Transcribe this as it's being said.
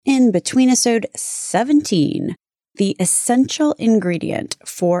In Betweenisode 17, the essential ingredient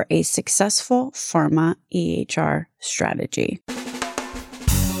for a successful pharma EHR strategy.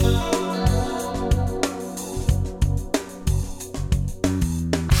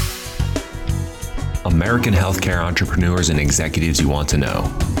 American healthcare entrepreneurs and executives you want to know.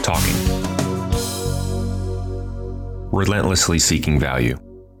 Talking. Relentlessly seeking value.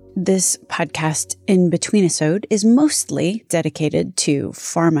 This podcast, In Betweenisode, is mostly dedicated to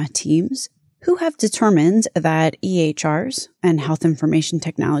pharma teams who have determined that EHRs and health information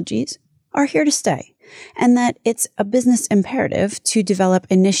technologies are here to stay, and that it's a business imperative to develop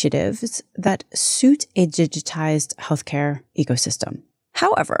initiatives that suit a digitized healthcare ecosystem.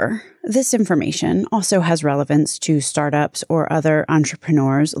 However, this information also has relevance to startups or other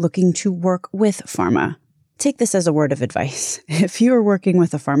entrepreneurs looking to work with pharma. Take this as a word of advice. If you are working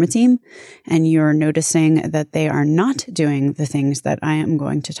with a pharma team and you're noticing that they are not doing the things that I am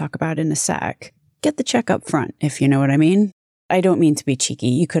going to talk about in a sec, get the check up front, if you know what I mean. I don't mean to be cheeky.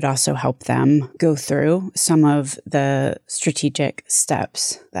 You could also help them go through some of the strategic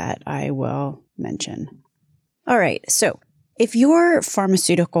steps that I will mention. All right, so if your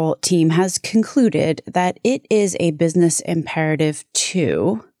pharmaceutical team has concluded that it is a business imperative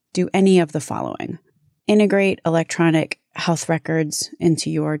to do any of the following: integrate electronic health records into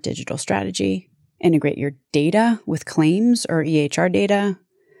your digital strategy, integrate your data with claims or EHR data,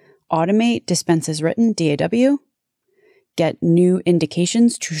 automate dispense as written, DAW, get new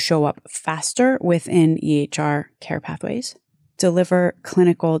indications to show up faster within EHR care pathways, deliver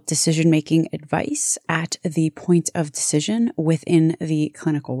clinical decision-making advice at the point of decision within the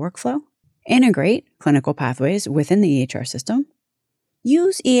clinical workflow, integrate clinical pathways within the EHR system,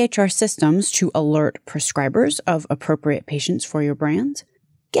 use EHR systems to alert prescribers of appropriate patients for your brand,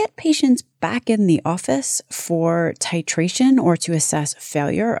 get patients back in the office for titration or to assess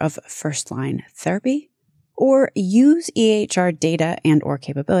failure of first-line therapy, or use EHR data and or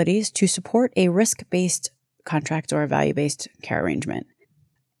capabilities to support a risk-based contract or a value-based care arrangement.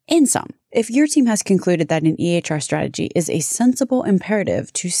 In sum, if your team has concluded that an EHR strategy is a sensible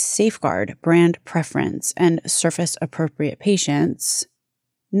imperative to safeguard brand preference and surface appropriate patients,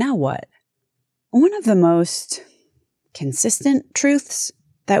 now what? One of the most consistent truths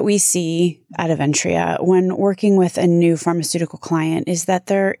that we see at Aventria when working with a new pharmaceutical client is that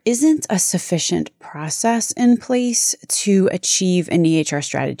there isn't a sufficient process in place to achieve an EHR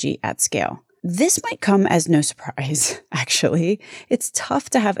strategy at scale. This might come as no surprise, actually. It's tough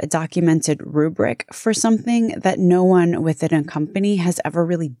to have a documented rubric for something that no one within a company has ever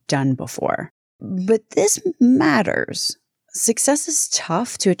really done before. But this matters. Success is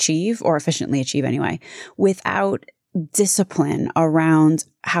tough to achieve, or efficiently achieve anyway, without discipline around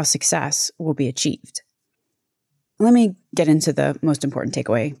how success will be achieved. Let me get into the most important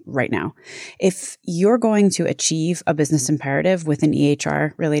takeaway right now. If you're going to achieve a business imperative with an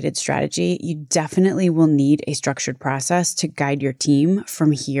EHR-related strategy, you definitely will need a structured process to guide your team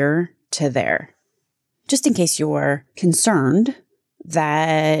from here to there. Just in case you're concerned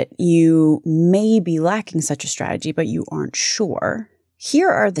that you may be lacking such a strategy, but you aren't sure,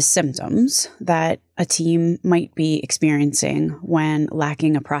 here are the symptoms that a team might be experiencing when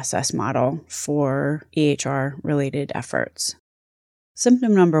lacking a process model for EHR-related efforts.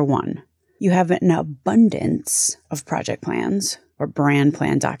 Symptom number 1, you have an abundance of project plans or brand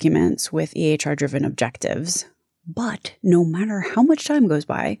plan documents with EHR-driven objectives. But no matter how much time goes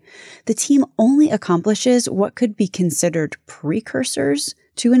by, the team only accomplishes what could be considered precursors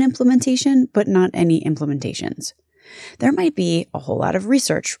to an implementation, but not any implementations. There might be a whole lot of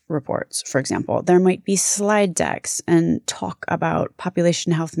research reports, for example. There might be slide decks and talk about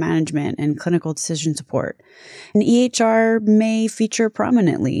population health management and clinical decision support. An EHR may feature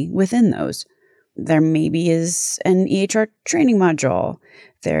prominently within those. There maybe is an EHR training module.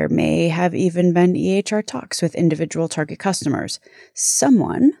 There may have even been EHR talks with individual target customers.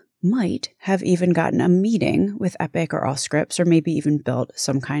 Someone might have even gotten a meeting with Epic or Allscripts, or maybe even built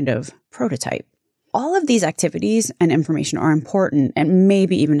some kind of prototype. All of these activities and information are important and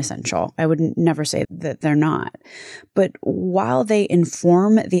maybe even essential. I would never say that they're not. But while they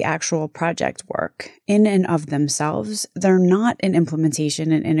inform the actual project work in and of themselves, they're not an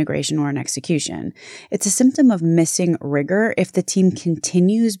implementation, an integration, or an execution. It's a symptom of missing rigor if the team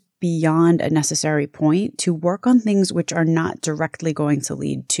continues beyond a necessary point to work on things which are not directly going to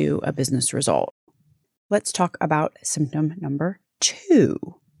lead to a business result. Let's talk about symptom number 2.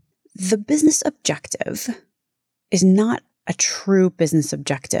 The business objective is not a true business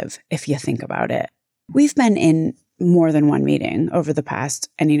objective if you think about it. We've been in more than one meeting over the past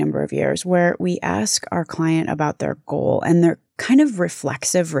any number of years where we ask our client about their goal, and they're kind of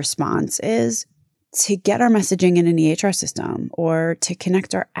reflexive response is to get our messaging in an EHR system, or to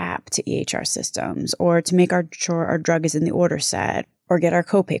connect our app to EHR systems, or to make sure our drug is in the order set, or get our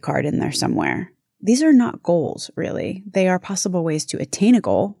copay card in there somewhere. These are not goals, really. They are possible ways to attain a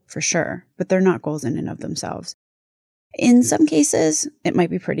goal, for sure, but they're not goals in and of themselves. In some cases, it might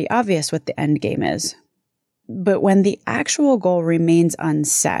be pretty obvious what the end game is. But when the actual goal remains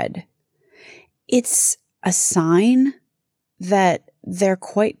unsaid, it's a sign that there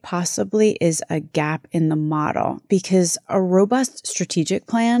quite possibly is a gap in the model, because a robust strategic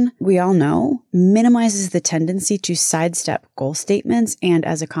plan, we all know, minimizes the tendency to sidestep goal statements and,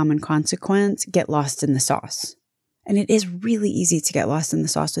 as a common consequence, get lost in the sauce. And it is really easy to get lost in the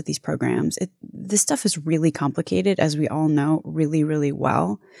sauce with these programs. This stuff is really complicated, as we all know really, really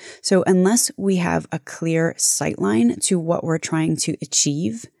well. So unless we have a clear sightline to what we're trying to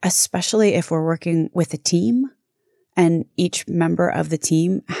achieve, especially if we're working with a team, and each member of the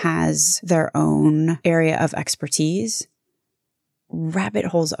team has their own area of expertise, rabbit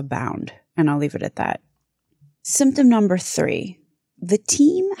holes abound. And I'll leave it at that. Symptom number 3. The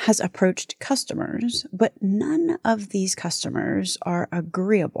team has approached customers, but none of these customers are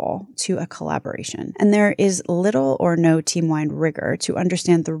agreeable to a collaboration. And there is little or no team-wide rigor to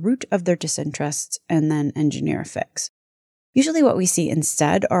understand the root of their disinterests and then engineer a fix. Usually what we see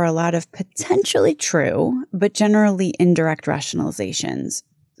instead are a lot of potentially true, but generally indirect rationalizations,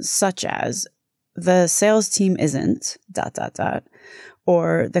 such as the sales team isn't, ...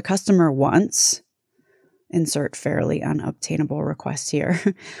 or the customer wants, insert fairly unobtainable request here,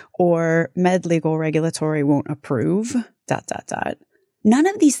 or med legal regulatory won't approve, ... None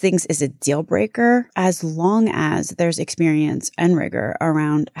of these things is a deal breaker as long as there's experience and rigor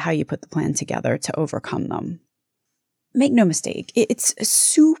around how you put the plan together to overcome them. Make no mistake, it's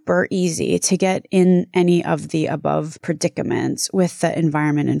super easy to get in any of the above predicaments with the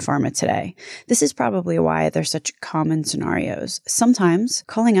environment in pharma today. This is probably why they're such common scenarios. Sometimes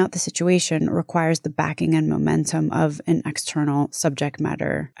calling out the situation requires the backing and momentum of an external subject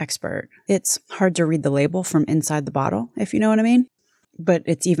matter expert. It's hard to read the label from inside the bottle, if you know what I mean. But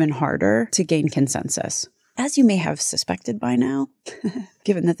it's even harder to gain consensus. As you may have suspected by now,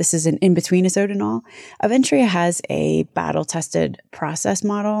 given that this is an in-between-isode and all, Aventria has a battle-tested process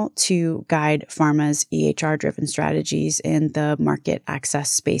model to guide pharma's EHR-driven strategies in the market access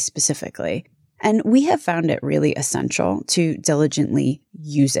space specifically. And we have found it really essential to diligently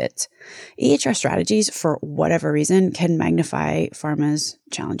use it. EHR strategies, for whatever reason, can magnify pharma's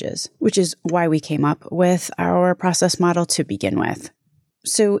challenges, which is why we came up with our process model to begin with.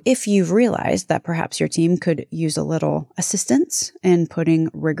 So if you've realized that perhaps your team could use a little assistance in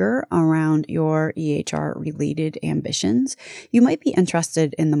putting rigor around your EHR-related ambitions, you might be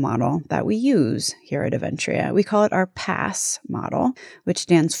interested in the model that we use here at Aventria. We call it our PASS model, which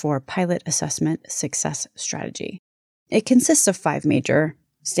stands for Pilot Assessment Success Strategy. It consists of 5 major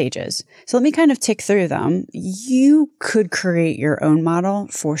stages. So let me kind of tick through them. You could create your own model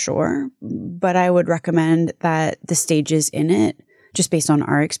for sure, but I would recommend that the stages in it, just based on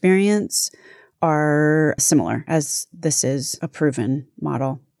our experience, are similar, as this is a proven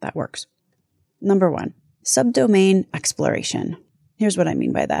model that works. Number 1, subdomain exploration. Here's what I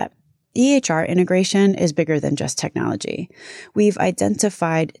mean by that. EHR integration is bigger than just technology. We've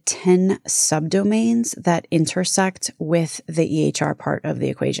identified 10 subdomains that intersect with the EHR part of the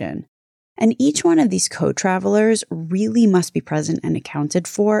equation. And each one of these co-travelers really must be present and accounted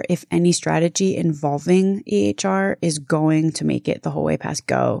for if any strategy involving EHR is going to make it the whole way past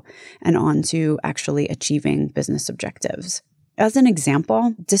go and on to actually achieving business objectives. As an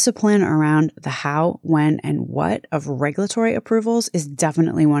example, discipline around the how, when, and what of regulatory approvals is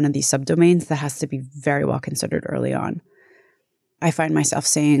definitely one of these subdomains that has to be very well considered early on. I find myself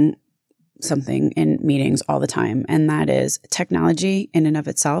saying something in meetings all the time, and that is technology in and of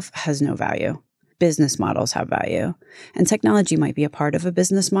itself has no value. Business models have value, and technology might be a part of a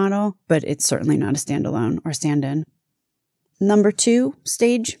business model, but it's certainly not a standalone or stand-in. Number 2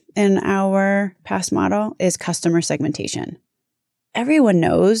 stage in our PASS model is customer segmentation. Everyone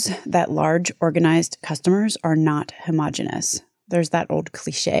knows that large organized customers are not homogeneous. There's that old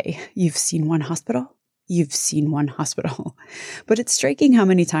cliche, you've seen one hospital? You've seen one hospital. But it's striking how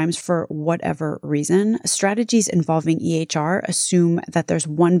many times, for whatever reason, strategies involving EHR assume that there's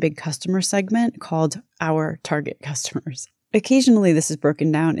one big customer segment called our target customers. Occasionally, this is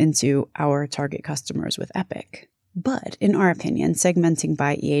broken down into our target customers with Epic. But in our opinion, segmenting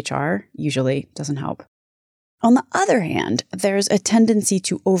by EHR usually doesn't help. On the other hand, there's a tendency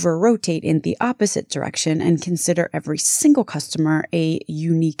to over-rotate in the opposite direction and consider every single customer a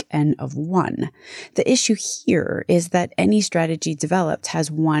unique N of one. The issue here is that any strategy developed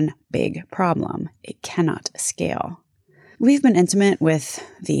has one big problem. It cannot scale. We've been intimate with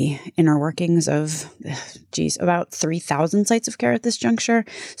the inner workings of, about 3,000 sites of care at this juncture,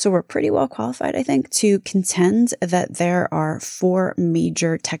 so we're pretty well qualified, I think, to contend that there are 4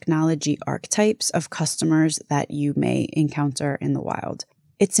 major technology archetypes of customers that you may encounter in the wild.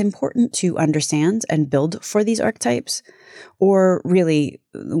 It's important to understand and build for these archetypes, or really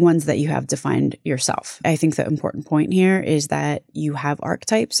the ones that you have defined yourself. I think the important point here is that you have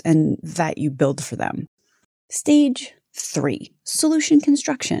archetypes and that you build for them. Stage 3, solution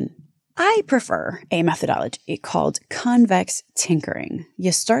construction. I prefer a methodology called convex tinkering.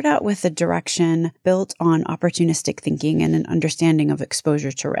 You start out with a direction built on opportunistic thinking and an understanding of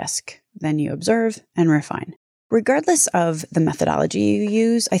exposure to risk. Then you observe and refine. Regardless of the methodology you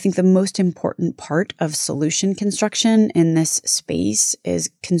use, I think the most important part of solution construction in this space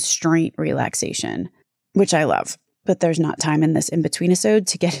is constraint relaxation, which I love, but there's not time in this in-between-isode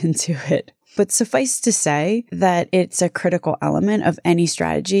to get into it. But suffice to say that it's a critical element of any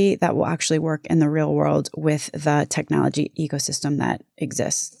strategy that will actually work in the real world with the technology ecosystem that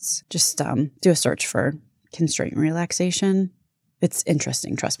exists. Just do a search for constraint relaxation. It's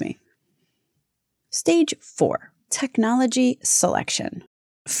interesting, trust me. Stage 4, technology selection.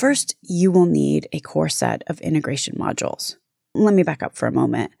 First, you will need a core set of integration modules. Let me back up for a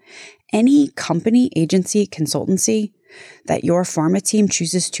moment. Any company, agency, consultancy that your pharma team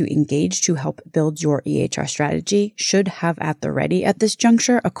chooses to engage to help build your EHR strategy should have at the ready at this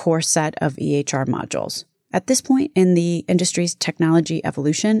juncture a core set of EHR modules. At this point in the industry's technology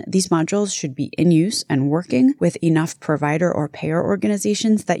evolution, these modules should be in use and working with enough provider or payer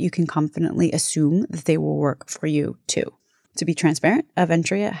organizations that you can confidently assume that they will work for you too. To be transparent,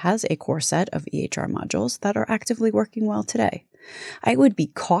 Aventria has a core set of EHR modules that are actively working well today. I would be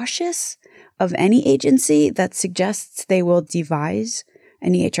cautious of any agency that suggests they will devise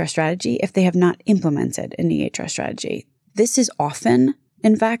an EHR strategy if they have not implemented an EHR strategy. This is often,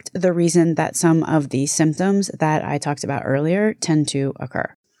 in fact, the reason that some of the symptoms that I talked about earlier tend to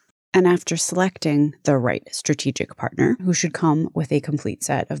occur. And after selecting the right strategic partner, who should come with a complete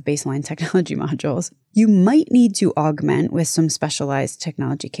set of baseline technology modules, you might need to augment with some specialized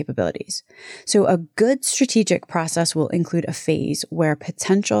technology capabilities. So a good strategic process will include a phase where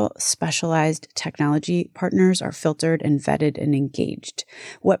potential specialized technology partners are filtered and vetted and engaged.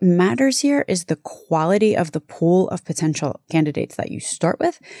 What matters here is the quality of the pool of potential candidates that you start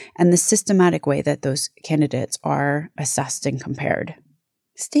with and the systematic way that those candidates are assessed and compared.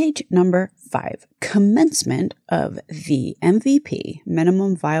 Stage number 5, commencement of the MVP,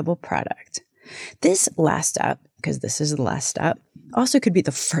 minimum viable product. This last step, because this is the last step, also could be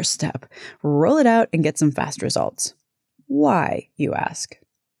the first step. Roll it out and get some fast results. Why, you ask?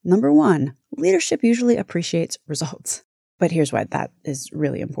 Number 1, leadership usually appreciates results. But here's why that is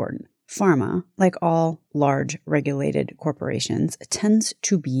really important. Pharma, like all large regulated corporations, tends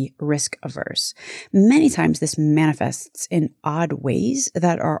to be risk averse. Many times this manifests in odd ways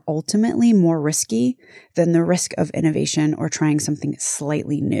that are ultimately more risky than the risk of innovation or trying something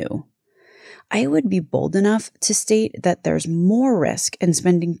slightly new. I would be bold enough to state that there's more risk in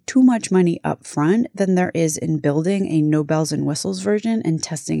spending too much money up front than there is in building a no bells and whistles version and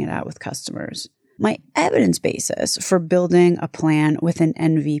testing it out with customers. My evidence basis for building a plan with an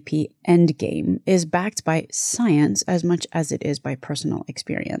MVP endgame is backed by science as much as it is by personal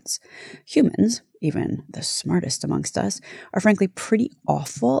experience. Humans, even the smartest amongst us, are frankly pretty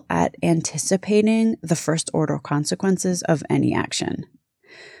awful at anticipating the first order consequences of any action,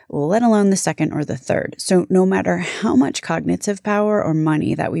 let alone the second or the third. So no matter how much cognitive power or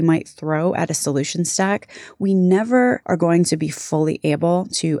money that we might throw at a solution stack, we never are going to be fully able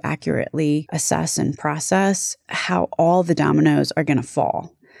to accurately assess and process how all the dominoes are going to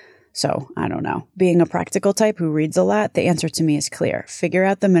fall. So I don't know. Being a practical type who reads a lot, the answer to me is clear. Figure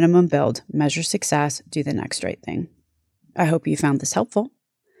out the minimum build, measure success, do the next right thing. I hope you found this helpful.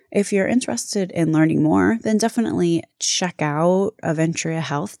 If you're interested in learning more, then definitely check out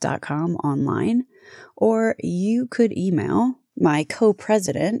aventriahealth.com online, or you could email my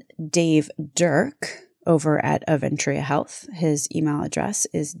co-president, Dave Dirk, over at Aventria Health. His email address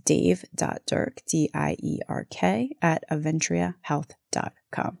is dave.dirk, D-I-E-R-K, at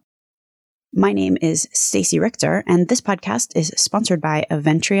aventriahealth.com. My name is Stacey Richter, and this podcast is sponsored by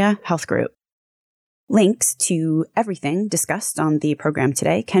Aventria Health Group. Links to everything discussed on the program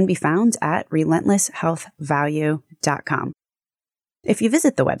today can be found at relentlesshealthvalue.com. If you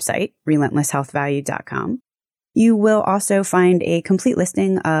visit the website, relentlesshealthvalue.com, You will also find a complete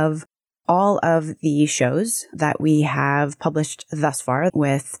listing of all of the shows that we have published thus far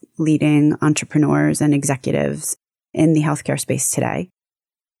with leading entrepreneurs and executives in the healthcare space today.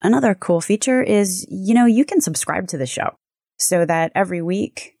 Another cool feature is, you can subscribe to the show so that every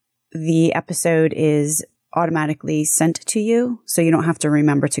week the episode is automatically sent to you, so you don't have to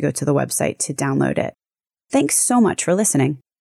remember to go to the website to download it. Thanks so much for listening.